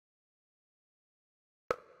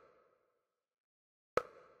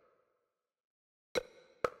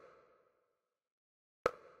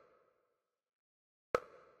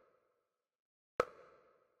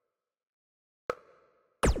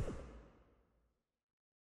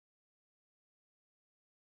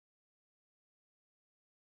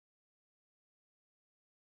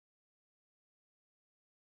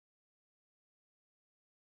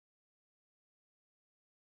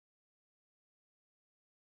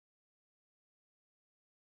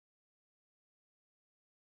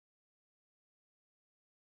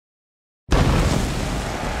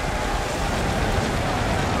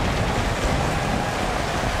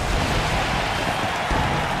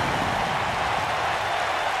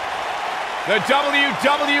The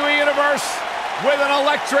WWE Universe with an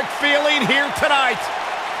electric feeling here tonight.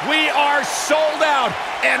 We are sold out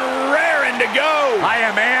and raring to go. I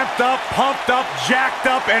am amped up, pumped up, jacked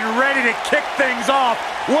up, and ready to kick things off.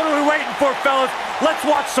 What are we waiting for, fellas? Let's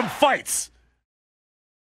watch some fights.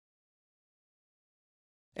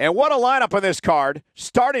 And what a lineup on this card,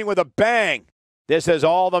 starting with a bang. This has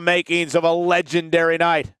all the makings of a legendary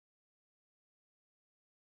night.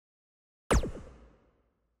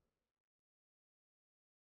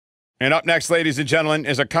 And up next, ladies and gentlemen,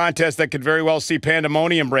 is a contest that could very well see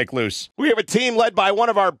pandemonium break loose. We have a team led by one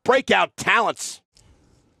of our breakout talents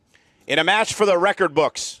in a match for the record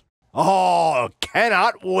books. Oh,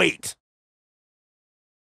 cannot wait.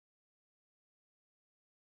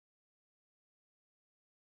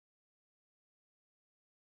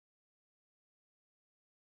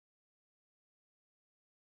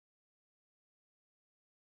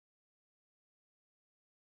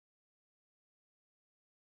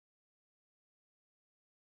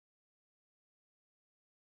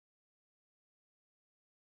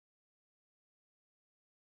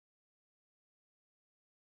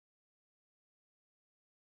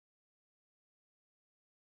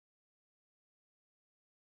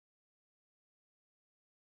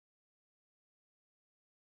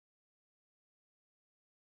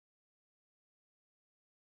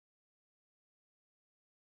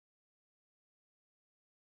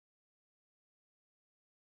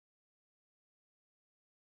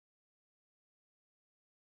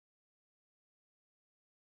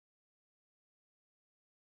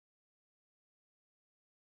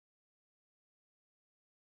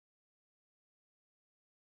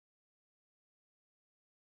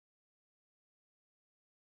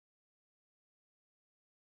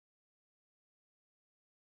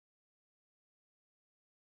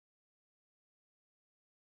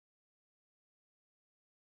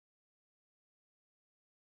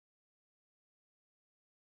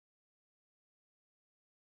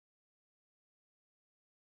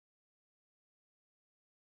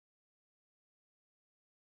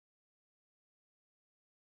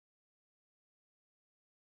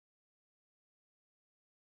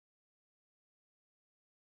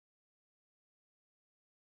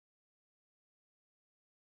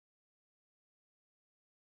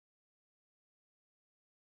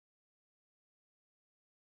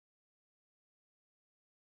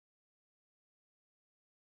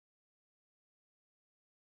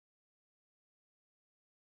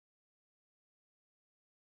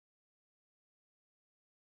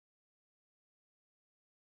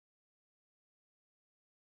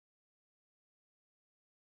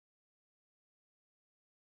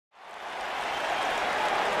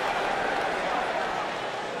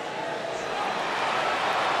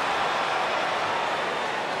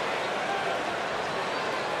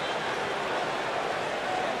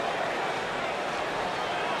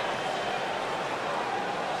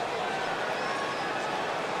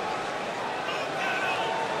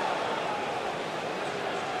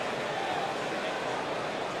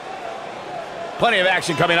 Plenty of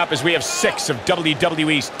action coming up as we have 6 of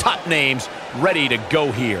WWE's top names ready to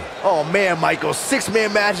go here. Oh man, Michael,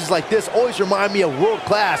 6-man matches like this always remind me of world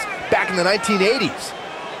class back in the 1980s.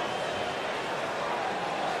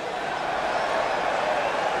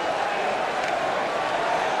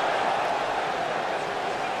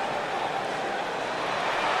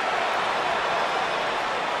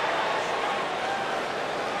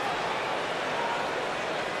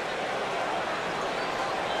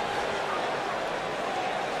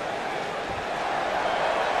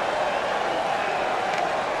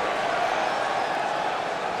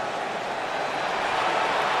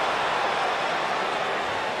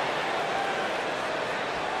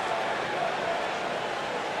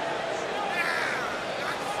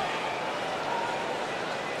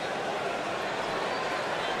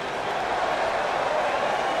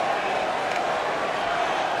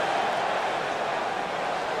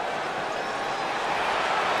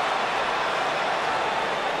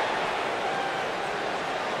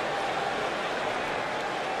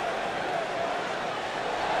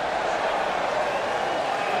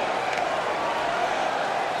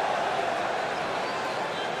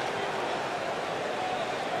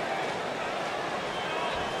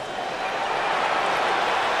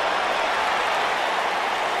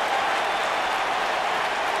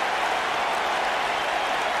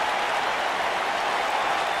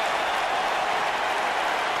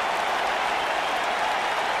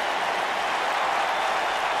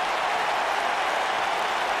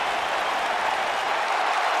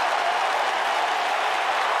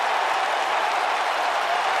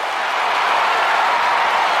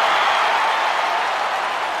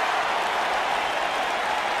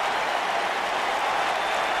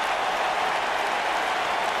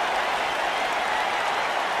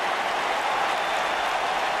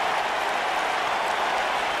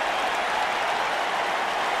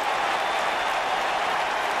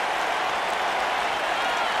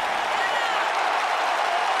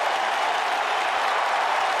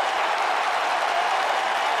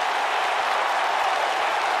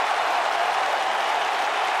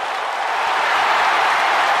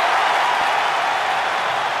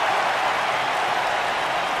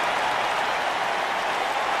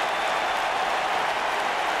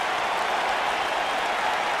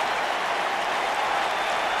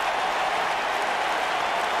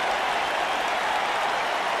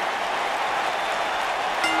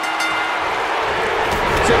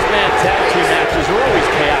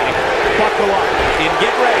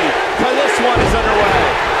 ready, because this one is underway.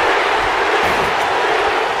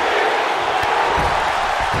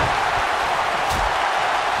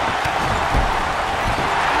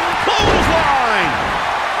 Clothesline!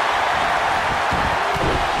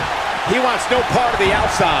 He wants no part of the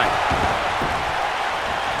outside.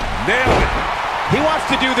 Nailed it. He wants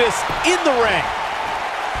to do this in the ring.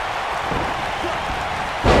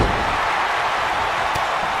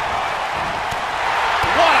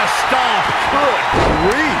 What a stomp. Good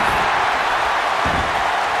grief.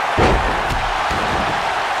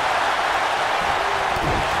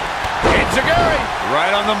 Enziguri.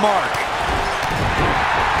 Right on the mark.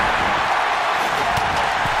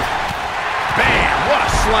 Bam, what a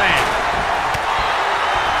slam.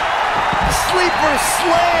 Sleeper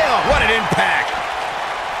slam. What an impact.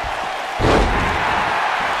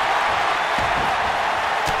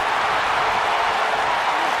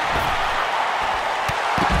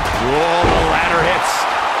 Whoa, the ladder hits.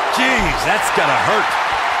 Jeez, that's gotta hurt.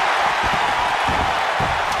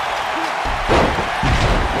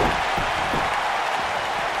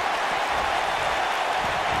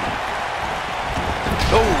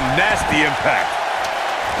 Oh, nasty impact.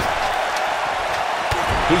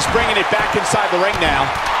 He's bringing it back inside the ring now.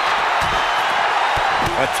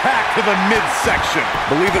 Attack to the midsection.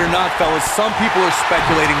 Believe it or not, fellas, some people are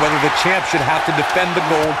speculating whether the champ should have to defend the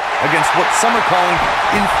gold against what some are calling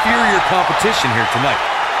inferior competition here tonight.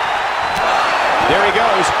 There he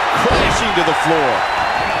goes, crashing to the floor.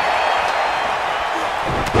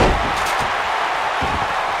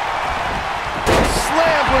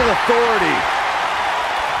 Slam with authority.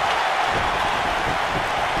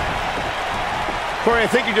 Corey, I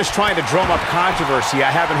think you're just trying to drum up controversy.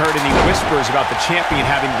 I haven't heard any whispers about the champion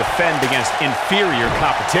having to defend against inferior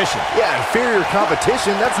competition. Yeah, inferior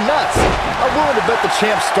competition, that's nuts. I'm willing to bet the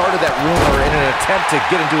champ started that rumor in an attempt to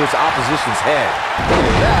get into his opposition's head.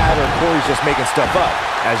 Either that, or Corey's just making stuff up,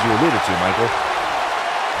 as you alluded to, Michael.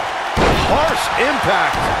 Harsh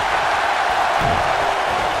impact.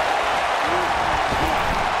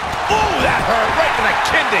 Ooh, that hurt right to the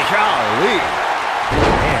kidney. Golly.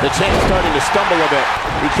 The champ's starting to stumble a bit.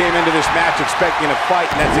 He came into this match expecting a fight,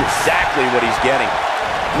 and that's exactly what he's getting.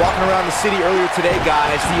 Walking around the city earlier today,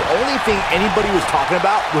 guys, the only thing anybody was talking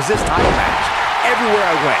about was this title match. Everywhere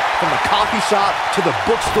I went, from the coffee shop to the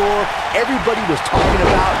bookstore, everybody was talking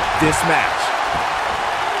about this match.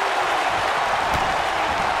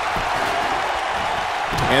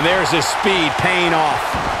 And there's his speed paying off.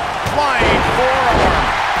 Flying forearm.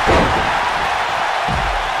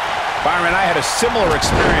 Byron, I had a similar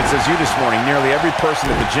experience as you this morning. Nearly every person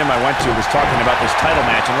at the gym I went to was talking about this title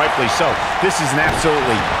match, and rightfully so. This is an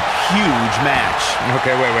absolutely huge match.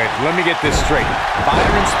 Okay, wait. Let me get this straight.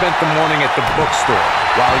 Byron spent the morning at the bookstore,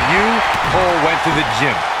 while you, Cole, went to the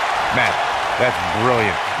gym. Man, that's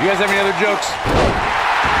brilliant. You guys have any other jokes?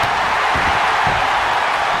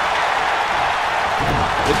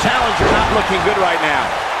 The challenger not looking good right now.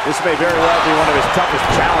 This may very well be one of his toughest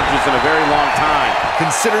challenges in a very long time.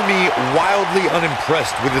 Consider me wildly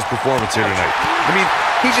unimpressed with his performance here tonight. I mean,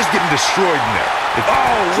 he's just getting destroyed in there.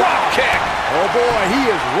 Oh, drop kick. Oh boy, he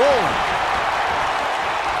is rolling.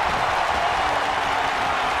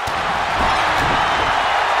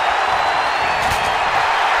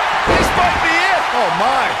 This might be it. Oh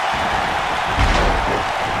my.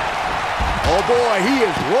 Oh boy, he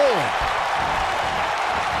is rolling.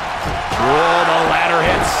 Whoa, the ladder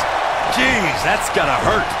hits. Jeez, that's gotta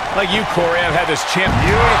hurt. Like you, Corey, I've had this champ.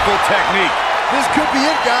 Beautiful technique. This could be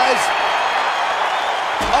it, guys.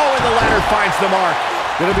 Oh, and the ladder finds the mark.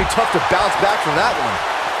 Gonna be tough to bounce back from that one.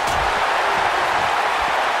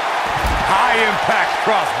 High impact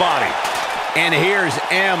crossbody. And here's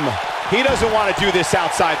M. He doesn't want to do this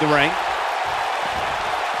outside the ring.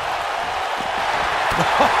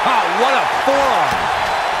 What a forearm.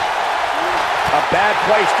 A bad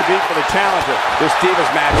place to be for the challenger. This Divas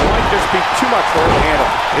match might just be too much for him to handle.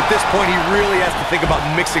 At this point, he really has to think about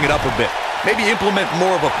mixing it up a bit. Maybe implement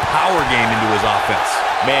more of a power game into his offense.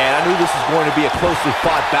 Man, I knew this was going to be a closely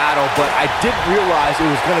fought battle, but I didn't realize it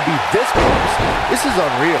was going to be this close. This is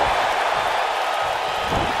unreal.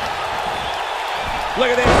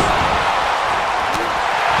 Look at this.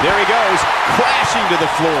 There he goes, crashing to the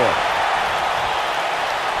floor.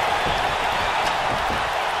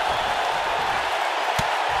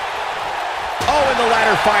 Oh, and the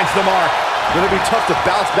ladder finds the mark. Gonna be tough to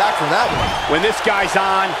bounce back from that one. When this guy's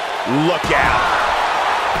on, look out.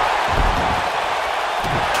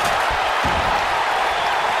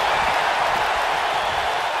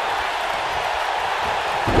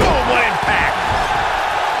 Oh, what impact.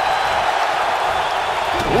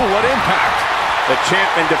 Ooh, what impact. The champ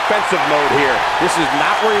in defensive mode here. This is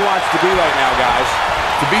not where he wants to be right now, guys.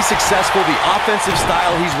 To be successful, the offensive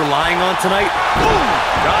style he's relying on tonight. Boom!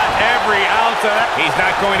 Got every ounce of that. He's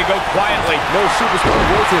not going to go quietly. No superstar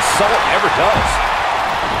worth his salt ever does.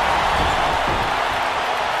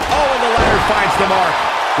 Oh, and the ladder finds the mark.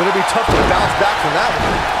 Gonna be tough to bounce back from that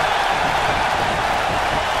one.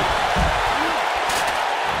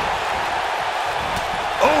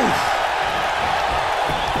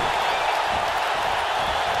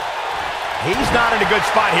 He's not in a good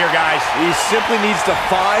spot here, guys. He simply needs to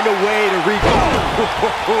find a way to rebound.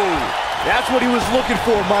 That's what he was looking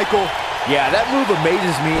for, Michael. Yeah, that move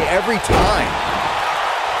amazes me every time.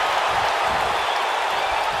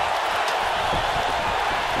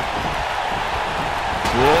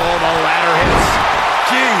 Whoa, the ladder hits.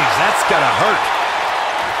 Jeez, that's gotta hurt.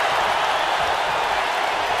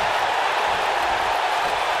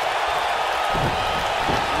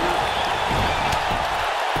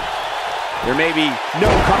 There may be no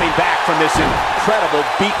coming back from this incredible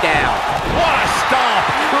beatdown. What a stomp.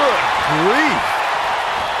 Good grief.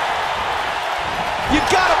 You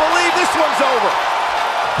gotta believe this one's over.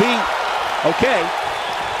 Okay.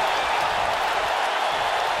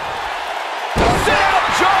 Sit out,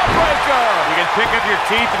 jawbreaker. You can pick up your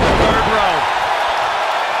teeth in the third row.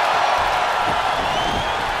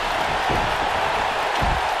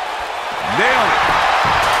 Nailed it.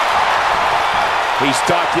 He's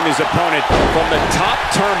stalking his opponent from the top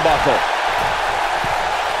turnbuckle.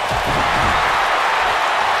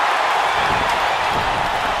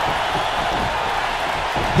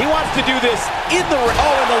 He wants to do this in the... Oh,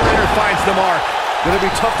 and the ladder finds the mark. Gonna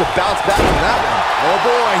be tough to bounce back from that one. Oh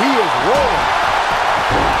boy, he is rolling.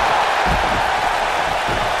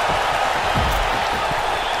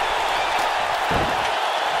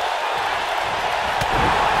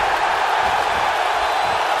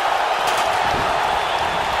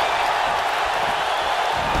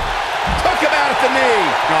 The knee.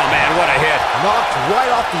 Oh, man, what a hit. Knocked right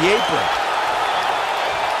off the apron.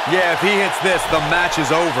 Yeah, if he hits this, the match is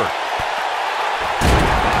over.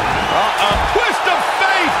 Twist of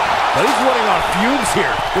fate. But he's running on fumes here.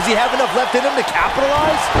 Does he have enough left in him to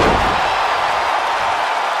capitalize?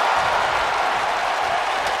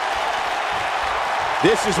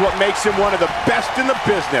 This is what makes him one of the best in the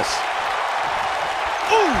business.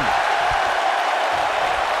 Ooh.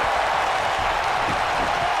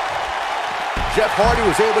 Jeff Hardy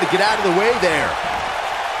was able to get out of the way there.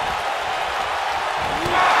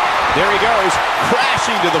 There he goes,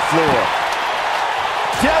 crashing to the floor.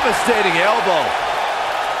 Devastating elbow.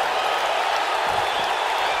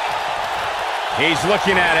 He's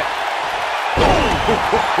looking at it.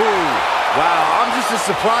 Wow, I'm just as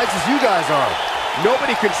surprised as you guys are.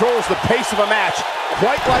 Nobody controls the pace of a match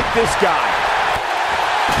quite like this guy.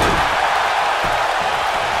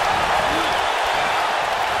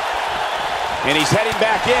 And he's heading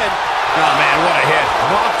back in. Oh, man, what a hit.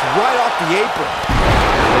 Knocked right off the apron.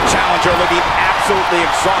 The challenger looking absolutely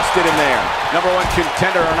exhausted in there. Number one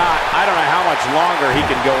contender or not, I don't know how much longer he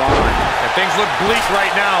can go on. And things look bleak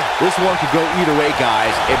right now. This one could go either way,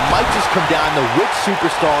 guys. It might just come down to which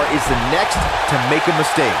superstar is the next to make a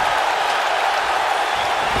mistake.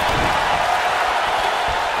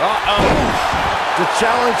 The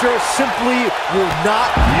challenger simply will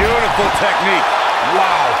not. Beautiful technique.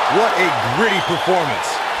 Wow, what a gritty performance.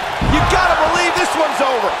 You gotta believe this one's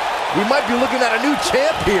over. We might be looking at a new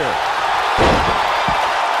champ here.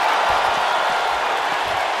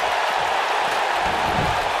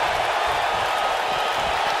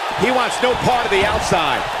 He wants no part of the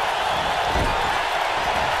outside.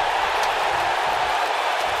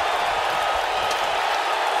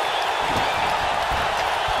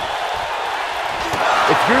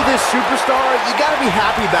 If you're this superstar, you gotta be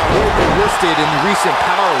happy about where you're listed in the recent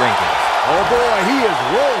power rankings. Oh boy, he is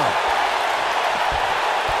rolling.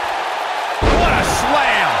 What a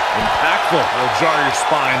slam. Impactful. It'll jar your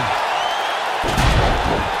spine.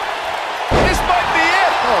 This might be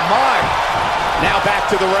it. Oh my. Now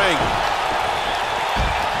back to the ring.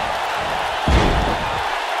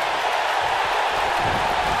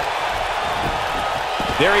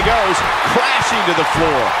 There he goes, crashing to the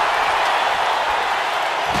floor.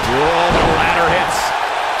 Whoa, the ladder hits.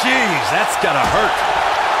 Jeez, that's gotta hurt.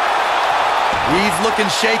 He's looking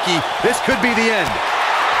shaky. This could be the end.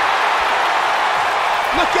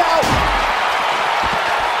 Look out!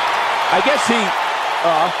 I guess he...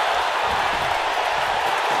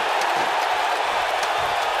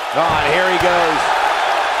 and here he goes.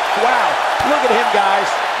 Wow, look at him,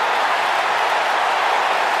 guys.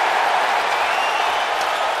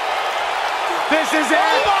 This is it.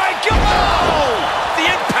 Oh, my God! Oh, the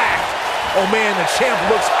impact. Oh man, the champ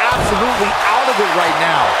looks absolutely out of it right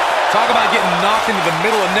now. Talk about getting knocked into the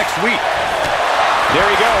middle of next week. There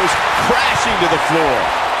he goes, crashing to the floor.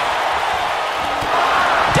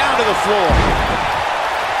 Down to the floor.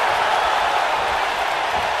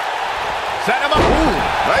 Set him up. Ooh,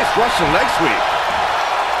 nice Russian leg sweep.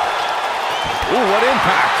 Ooh, what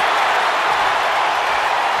impact.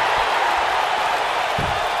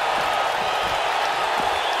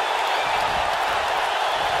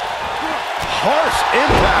 Harsh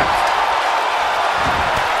impact.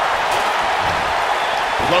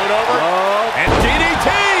 Float over. And DDT.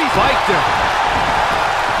 Spiked him.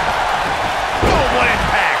 Oh, what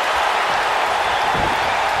impact.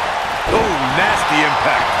 Oh, nasty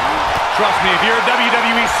impact. Trust me, if you're a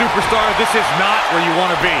WWE superstar, this is not where you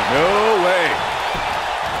want to be. No way.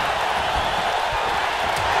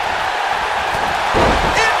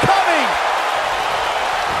 Incoming.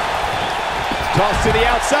 Toss to the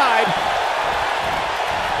outside.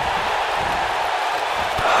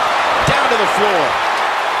 Down to the floor.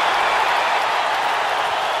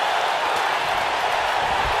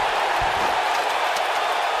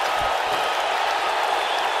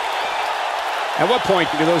 At what point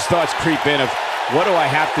do those thoughts creep in of, what do I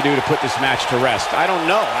have to do to put this match to rest? I don't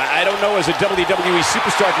know. I don't know as a WWE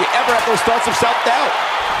superstar if you ever have those thoughts of self-doubt.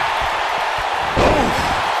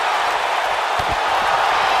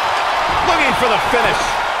 Looking for the finish.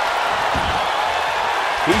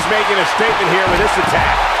 He's making a statement here with this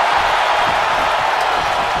attack.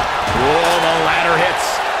 Whoa, the ladder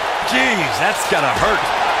hits. Jeez, that's gotta hurt.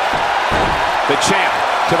 The champ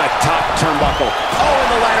to the top turnbuckle. Oh, and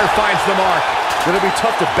the ladder finds the mark. Gonna be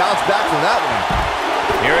tough to bounce back from that one.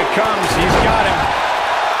 Here it comes. He's got him.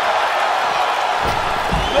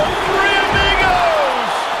 The Three Amigos!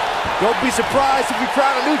 Don't be surprised if we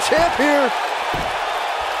crown a new champ here.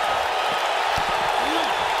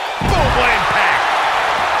 Boom, what impact.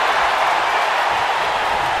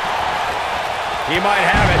 He might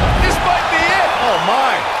have it. This might be it. Oh,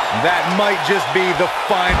 my. That might just be the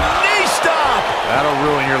final. Knee stop. That'll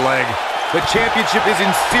ruin your leg. The championship is in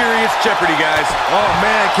serious jeopardy, guys. Oh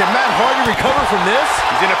man, can Matt Hardy recover from this?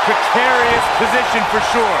 He's in a precarious position for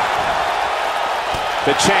sure.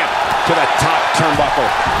 The champ to the top turnbuckle.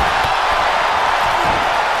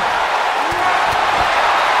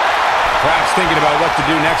 Perhaps thinking about what to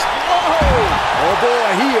do next. Oh boy,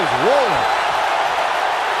 he is rolling.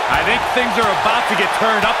 I think things are about to get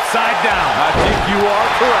turned upside down. I think you are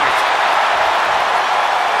correct.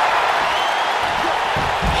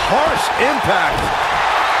 Harsh impact.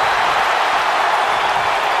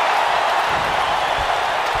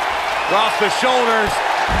 Across the shoulders.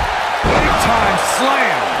 Big time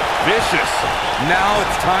slam. Vicious. Now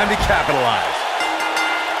it's time to capitalize.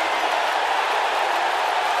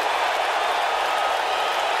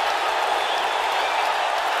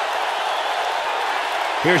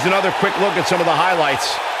 Here's another quick look at some of the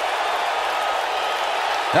highlights.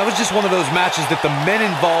 That was just one of those matches that the men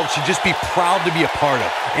involved should just be proud to be a part of.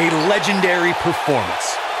 A legendary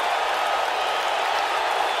performance.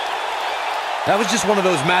 That was just one of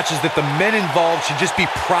those matches that the men involved should just be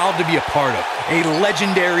proud to be a part of. A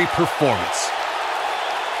legendary performance.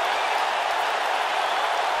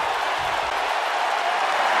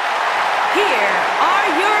 Here are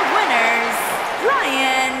your winners,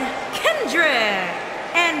 Brian Kendrick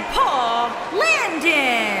and Paul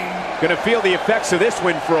Landon. Gonna feel the effects of this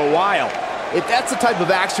win for a while. If that's the type of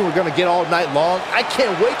action we're gonna get all night long, I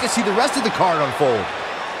can't wait to see the rest of the card unfold.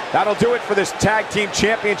 That'll do it for this Tag Team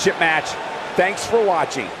Championship match. Thanks for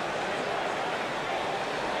watching.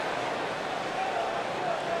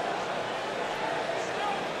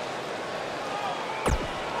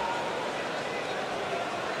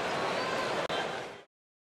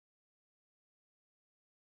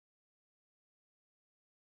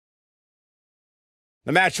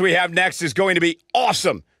 The match we have next is going to be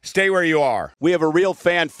awesome. Stay where you are. We have a real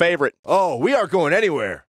fan favorite. Oh, we aren't going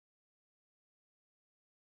anywhere.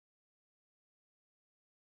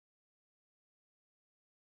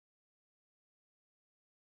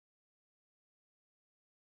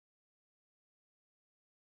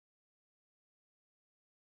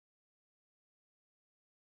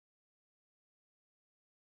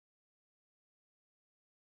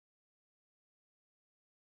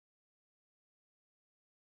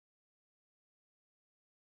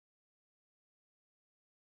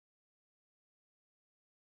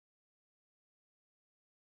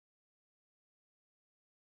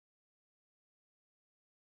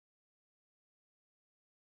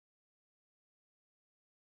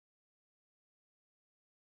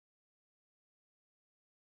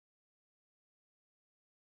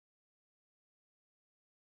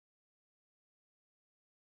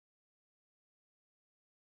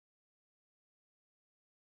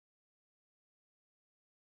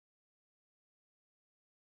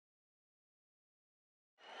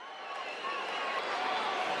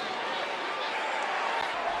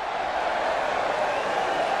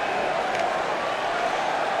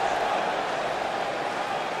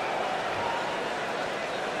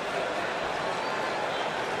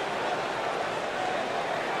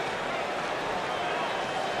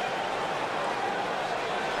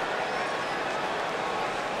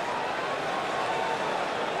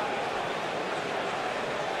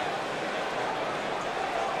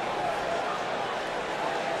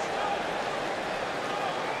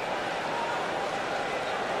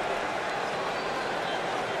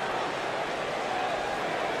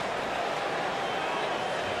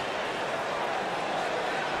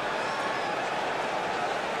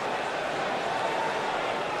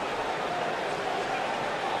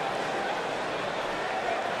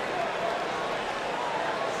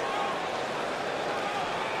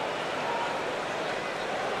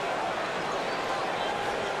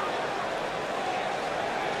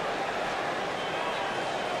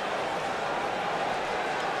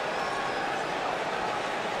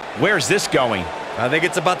 Where's this going? I think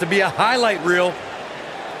it's about to be a highlight reel.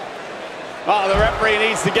 Oh, the referee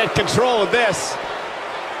needs to get control of this.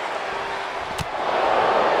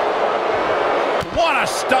 What a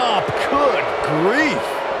stomp. Good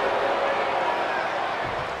grief.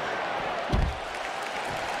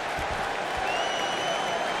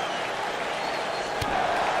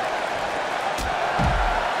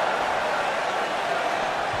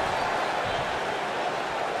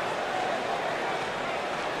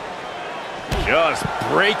 Just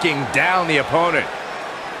breaking down the opponent.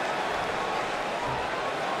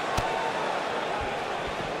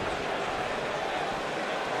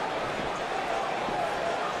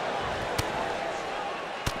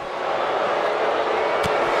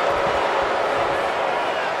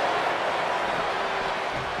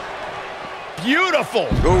 Beautiful.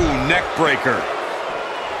 Ooh, neck breaker.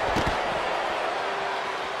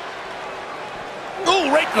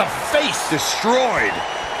 Ooh, right to the face. Destroyed.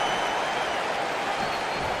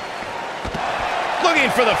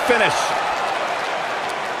 Looking for the finish.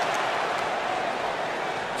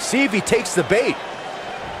 See if he takes the bait.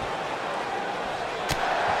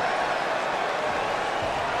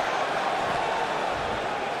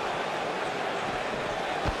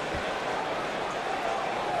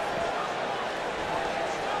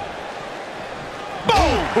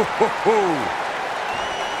 Boom!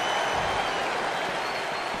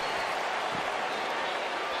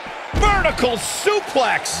 Vertical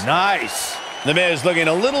suplex. Nice. The Miz looking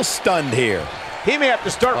a little stunned here. He may have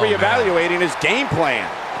to start reevaluating his game plan.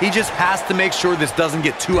 He just has to make sure this doesn't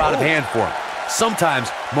get too out of hand for him. Sometimes,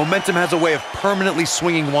 momentum has a way of permanently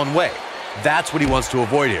swinging one way. That's what he wants to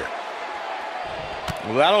avoid here.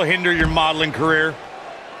 Well, that'll hinder your modeling career.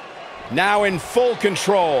 Now in full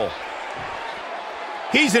control.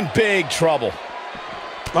 He's in big trouble.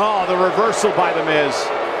 Oh, the reversal by The Miz.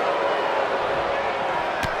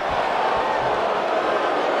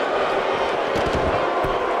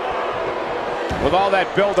 With all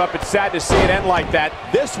that build-up, it's sad to see it end like that.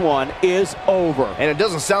 This one is over. And it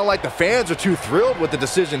doesn't sound like the fans are too thrilled with the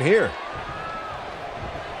decision here.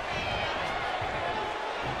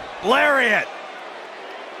 Lariat!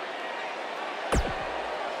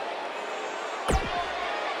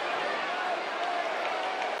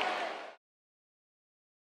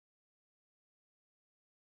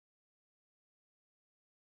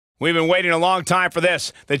 We've been waiting a long time for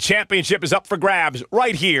this. The championship is up for grabs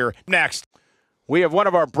right here next. We have one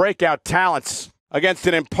of our breakout talents against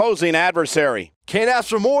an imposing adversary. Can't ask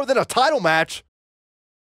for more than a title match.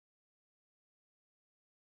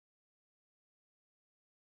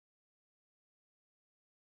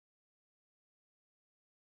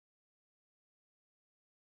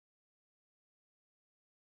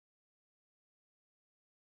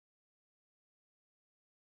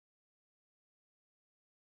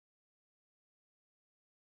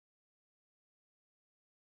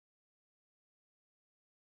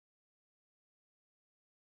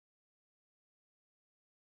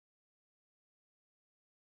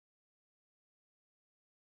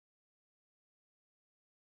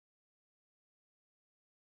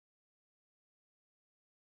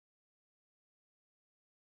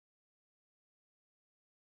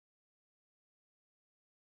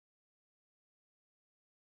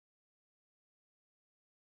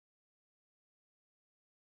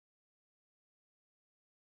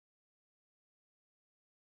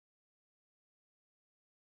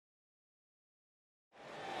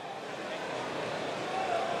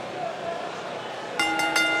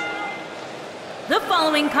 The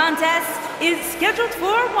following contest is scheduled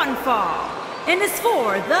for one fall and is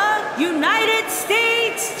for the United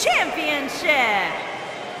States Championship.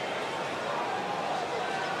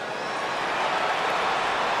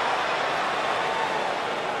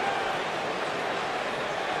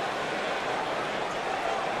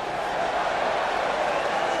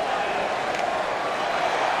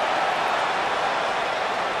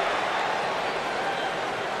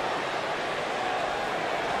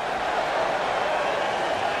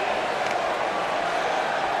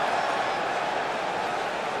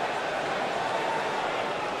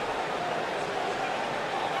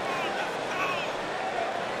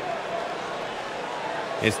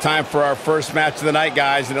 It's time for our first match of the night,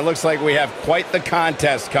 guys, and it looks like we have quite the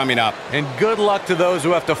contest coming up. And good luck to those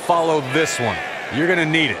who have to follow this one. You're going to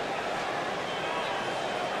need it.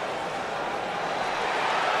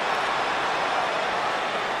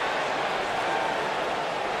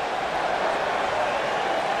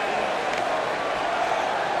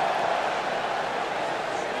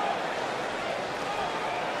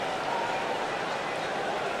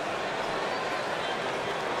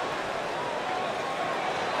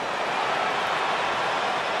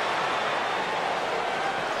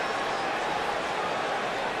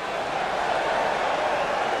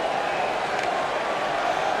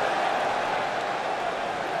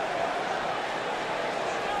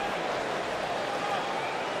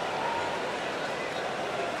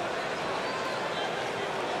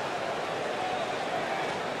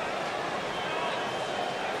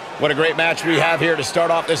 What a great match we have here to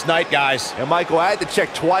start off this night, guys. And Michael, I had to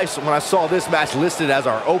check twice when I saw this match listed as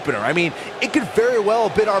our opener. I mean, it could very well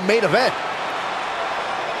have been our main event.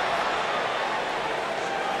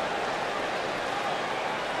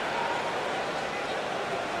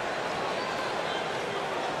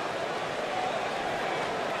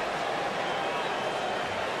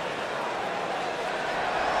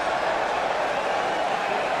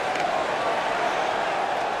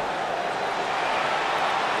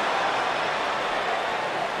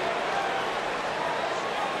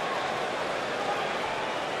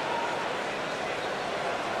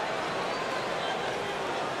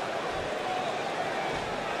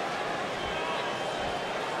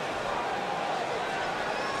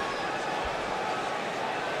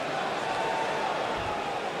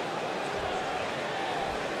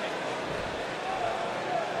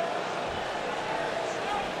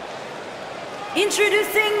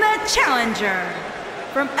 Introducing the challenger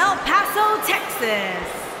from El Paso,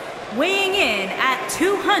 Texas, weighing in at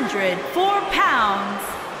 204 pounds,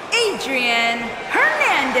 Adrian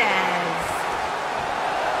Hernandez.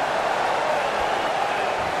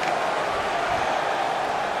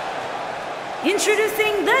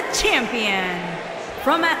 Introducing the champion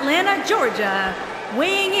from Atlanta, Georgia,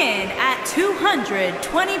 weighing in at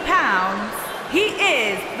 220 pounds, he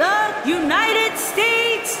is the United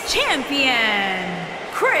States Champion,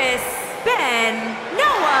 Chris Benoit.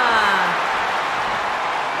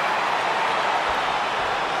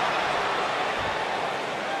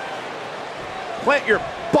 Plant your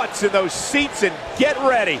butts in those seats and get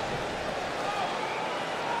ready.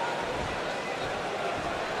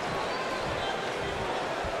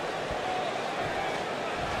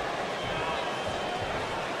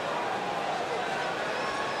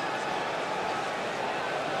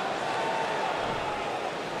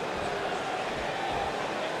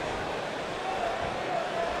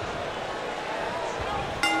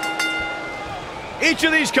 Each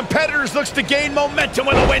of these competitors looks to gain momentum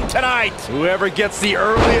with a win tonight. Whoever gets the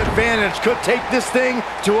early advantage could take this thing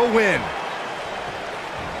to a win.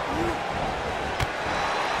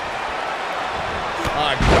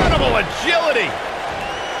 Incredible agility.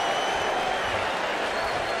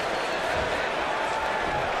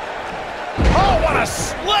 Oh, what a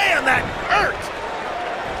slam that hurt.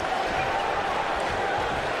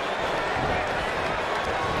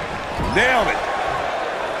 Nailed it.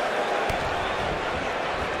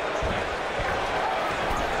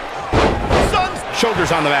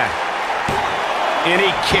 Shoulders on the mat. And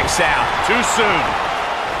he kicks out. Too soon.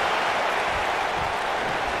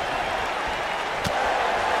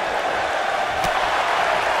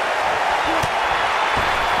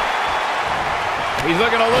 He's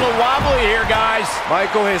looking a little wobbly here, guys.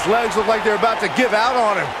 Michael, his legs look like they're about to give out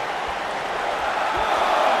on him.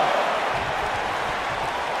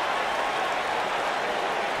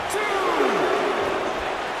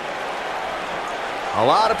 A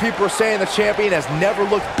lot of people are saying the champion has never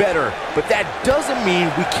looked better, but that doesn't mean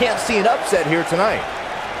we can't see an upset here tonight.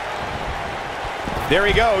 There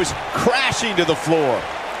he goes, crashing to the floor.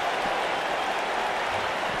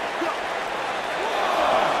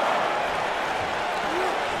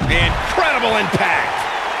 Incredible impact.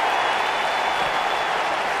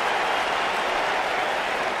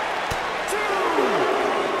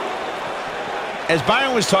 As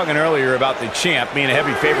Byron was talking earlier about the champ being a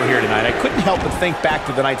heavy favorite here tonight, I couldn't help but think back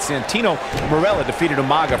to the night Santino Marella defeated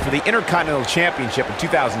Umaga for the Intercontinental Championship in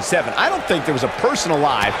 2007. I don't think there was a person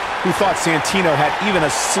alive who thought Santino had even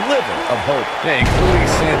a sliver of hope. Yeah, including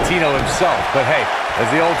Santino himself. But hey, as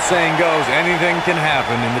the old saying goes, anything can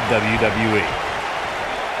happen in the WWE.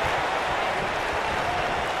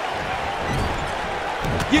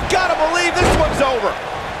 You gotta believe this one's over.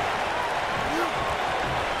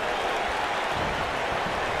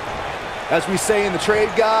 As we say in the trade,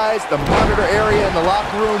 guys, the monitor area in the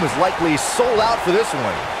locker room is likely sold out for this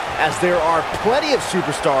one, as there are plenty of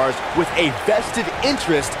superstars with a vested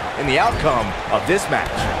interest in the outcome of this match.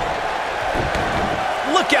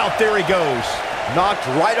 Look out, there he goes. Knocked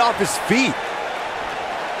right off his feet.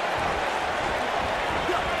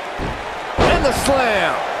 And the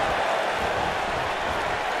slam.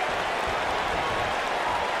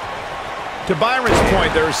 To Byron's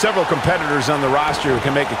point, there are several competitors on the roster who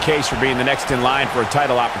can make a case for being the next in line for a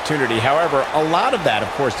title opportunity. However, a lot of that,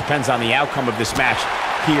 of course, depends on the outcome of this match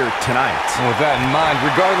here tonight. And with that in mind,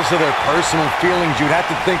 regardless of their personal feelings, you'd have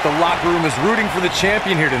to think the locker room is rooting for the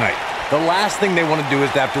champion here tonight. The last thing they want to do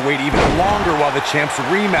is to have to wait even longer while the champ's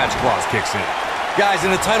rematch clause kicks in. Guys,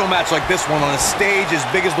 in a title match like this one, on a stage as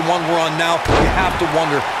big as the one we're on now, you have to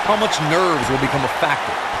wonder how much nerves will become a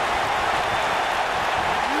factor.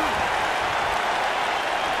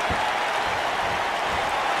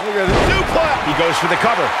 Look at this. Suplex! He goes for the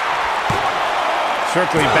cover.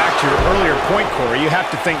 Circling back to your earlier point, Corey, you have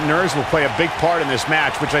to think nerves will play a big part in this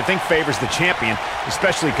match, which I think favors the champion,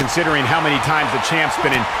 especially considering how many times the champ's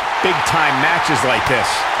been in big-time matches like this.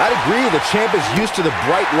 I'd agree. The champ is used to the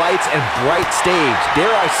bright lights and bright stage.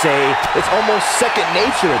 Dare I say, it's almost second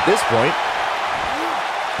nature at this point.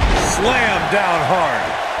 Slam down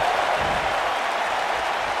hard.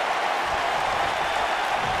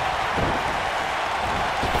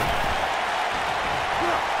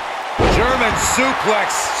 German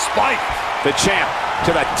suplex spiked. The champ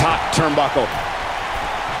to the top turnbuckle.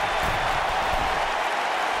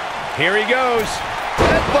 Here he goes.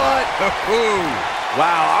 Headbutt.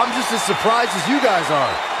 Wow, I'm just as surprised as you guys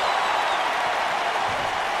are.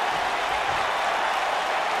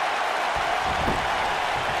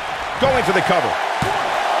 Going for the cover.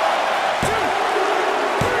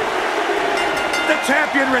 The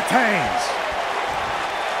champion retains.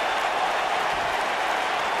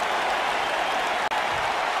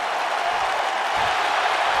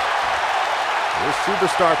 This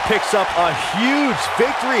superstar picks up a huge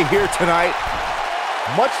victory here tonight.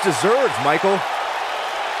 Much deserved, Michael.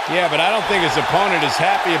 Yeah, but I don't think his opponent is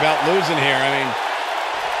happy about losing here. I mean,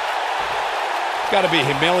 he's got to be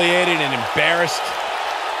humiliated and embarrassed.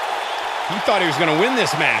 He thought he was going to win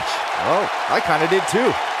this match. Oh, I kind of did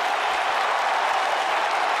too.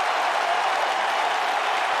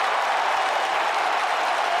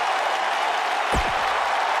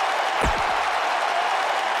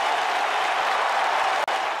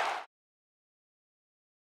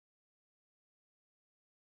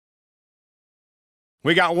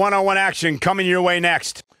 We got one-on-one action coming your way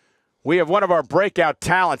next. We have one of our breakout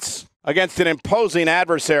talents against an imposing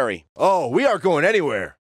adversary. Oh, we aren't going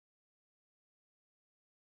anywhere.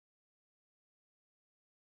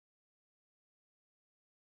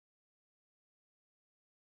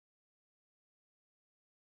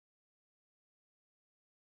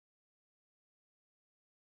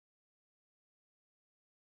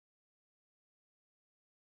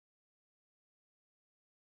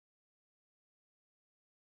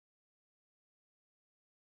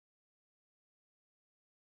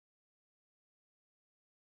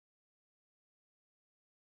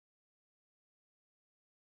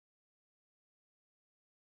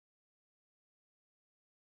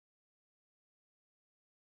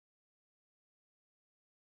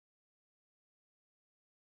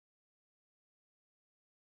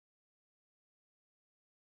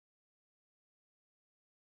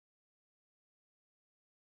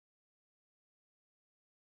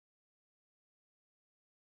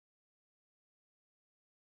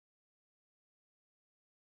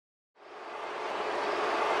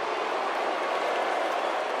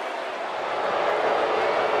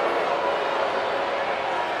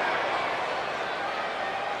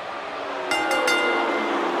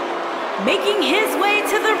 Making his way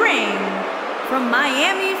to the ring from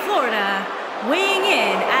Miami, Florida, weighing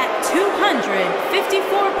in at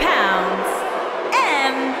 254 pounds,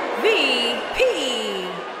 MVP.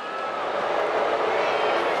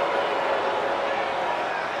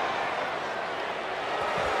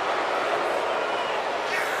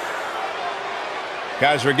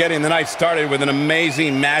 Guys, we're getting the night started with an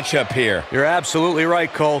amazing matchup here. You're absolutely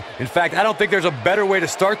right, Cole. In fact, I don't think there's a better way to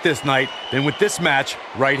start this night than with this match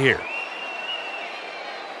right here.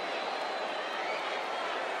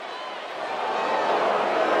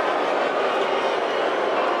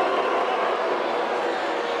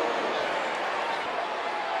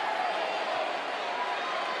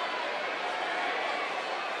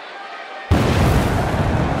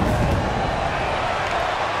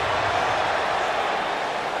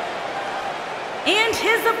 And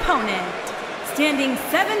his opponent, standing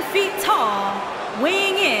 7 feet tall,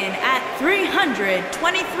 weighing in at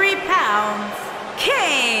 323 pounds,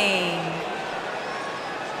 Kane.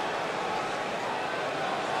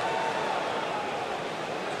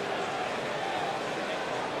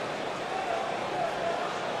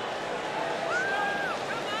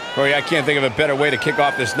 Corey, I can't think of a better way to kick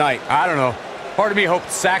off this night. I don't know. Part of me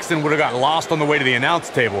hoped Saxton would have got lost on the way to the announce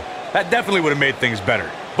table. That definitely would have made things better.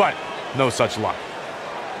 But no such luck.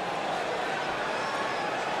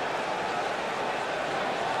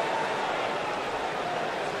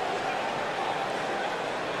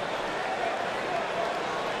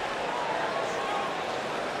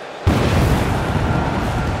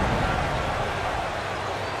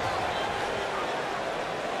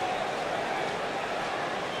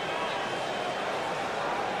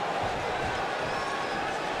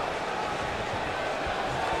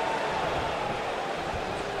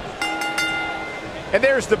 And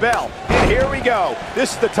there's the bell. And here we go.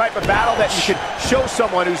 This is the type of battle that you can show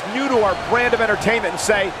someone who's new to our brand of entertainment and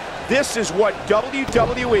say, this is what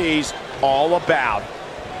WWE's all about.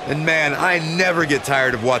 And man, I never get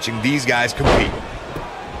tired of watching these guys compete.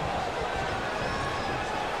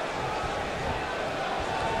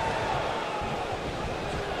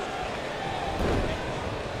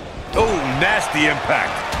 Oh, nasty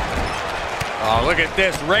impact. Oh, look at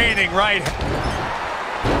this, reigning right.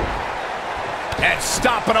 And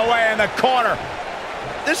stomping away in the corner.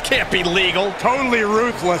 This can't be legal. Totally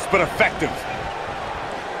ruthless, but effective.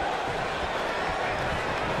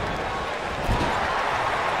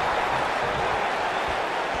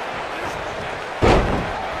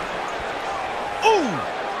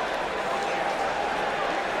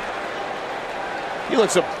 He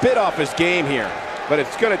looks a bit off his game here, but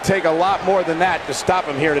it's going to take a lot more than that to stop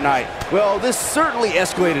him here tonight. Well, this certainly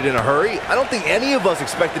escalated in a hurry. I don't think any of us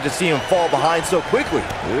expected to see him fall behind so quickly.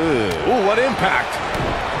 Ooh, what impact.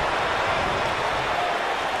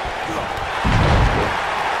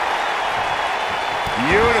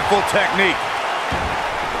 Beautiful technique.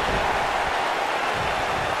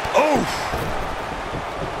 Oof.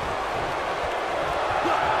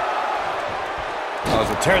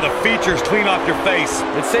 Tear the features clean off your face.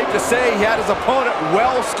 It's safe to say he had his opponent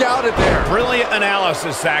well scouted there. Brilliant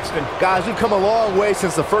analysis, Saxton. Guys, we've come a long way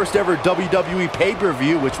since the first ever WWE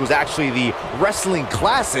pay-per-view, which was actually the Wrestling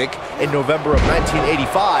Classic in November of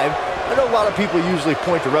 1985. I know a lot of people usually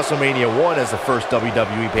point to WrestleMania 1 as the first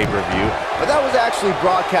WWE pay-per-view, but that was actually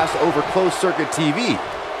broadcast over closed-circuit TV,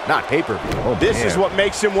 not pay-per-view. Oh, this is what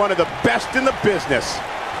makes him one of the best in the business.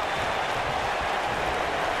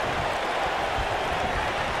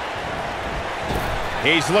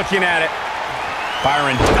 He's looking at it.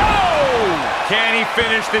 Byron. Oh! Can he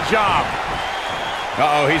finish the job?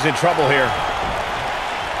 Uh-oh, he's in trouble here.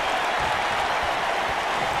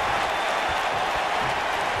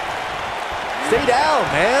 Stay down,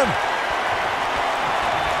 man.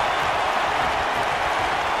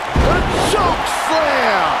 The choke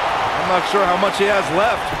slam. I'm not sure how much he has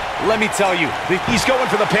left. Let me tell you, he's going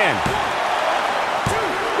for the pin.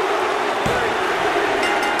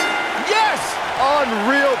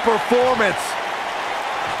 Unreal performance.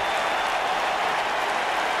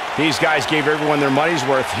 These guys gave everyone their money's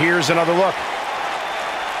worth. Here's another look.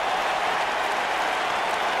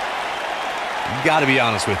 Gotta be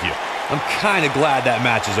honest with you, I'm kind of glad that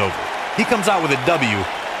match is over. He comes out with a W,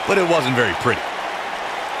 but it wasn't very pretty.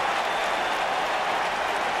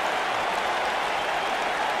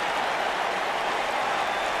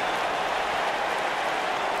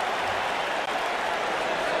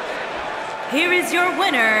 Here is your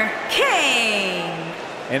winner, Kane.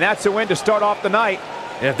 And that's a win to start off the night.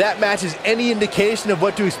 And if that match is any indication of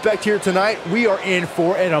what to expect here tonight, we are in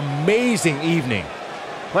for an amazing evening.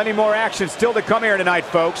 Plenty more action still to come here tonight,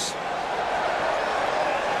 folks.